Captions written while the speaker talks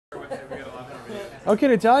Okay,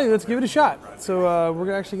 Natalia, let's give it a shot. So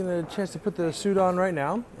we're actually going to a chance to put the suit on right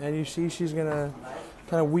now, and you see she's going to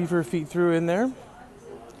kind of weave her feet through in there.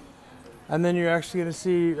 And then you're actually going to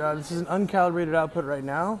see, this is an uncalibrated output right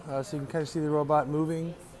now, so you can kind of see the robot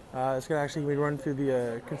moving. It's going to actually be run through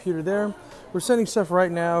the computer there. We're sending stuff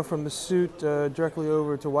right now from the suit directly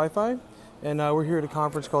over to Wi-Fi, and we're here at a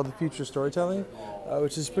conference called the Future Storytelling,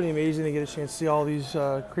 which is pretty amazing to get a chance to see all these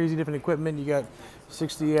crazy different equipment. You got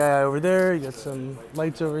 60 AI over there, you got some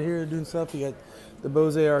lights over here doing stuff, you got the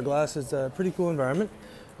Bose AR glasses, pretty cool environment.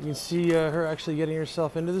 You can see her actually getting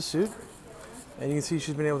herself into the suit. And you can see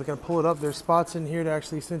she's been able to kind of pull it up. There's spots in here to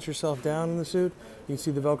actually cinch herself down in the suit. You can see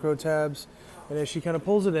the Velcro tabs. And as she kind of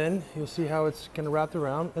pulls it in, you'll see how it's kind of wrapped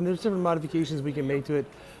around. And there's different modifications we can make to it.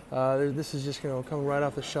 This is just going to come right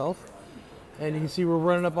off the shelf. And you can see we're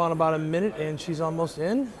running up on about a minute and she's almost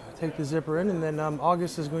in. Take the zipper in, and then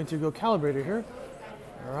August is going to go calibrate her here.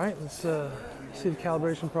 All right, let's see the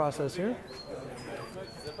calibration process here.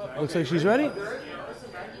 Looks like she's ready.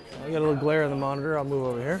 I got a little glare on the monitor. I'll move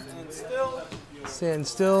over here. Stand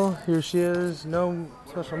still. Here she is. No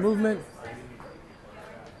special movement.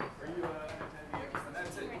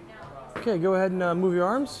 Okay, go ahead and move your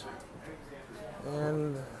arms.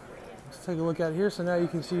 And let's take a look at it here. So now you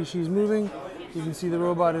can see she's moving. You can see the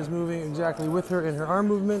robot is moving exactly with her in her arm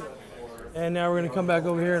movement. And now we're going to come back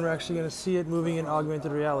over here and we're actually going to see it moving in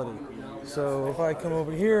augmented reality. So if I come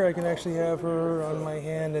over here, I can actually have her on my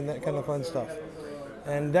hand and that kind of fun stuff.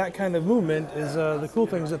 And that kind of movement is the cool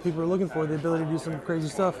things that people are looking for, the ability to do some crazy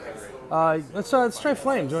stuff. Let's try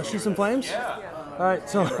flames. You want to shoot some flames? Yeah. All right,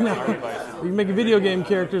 so now you can make video game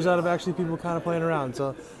characters out of actually people kind of playing around.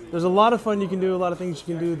 So there's a lot of fun you can do, a lot of things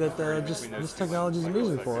you can do that just this technology is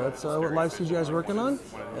amazing for. That's what Live CGI is working on,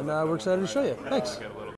 and we're excited to show you. Thanks.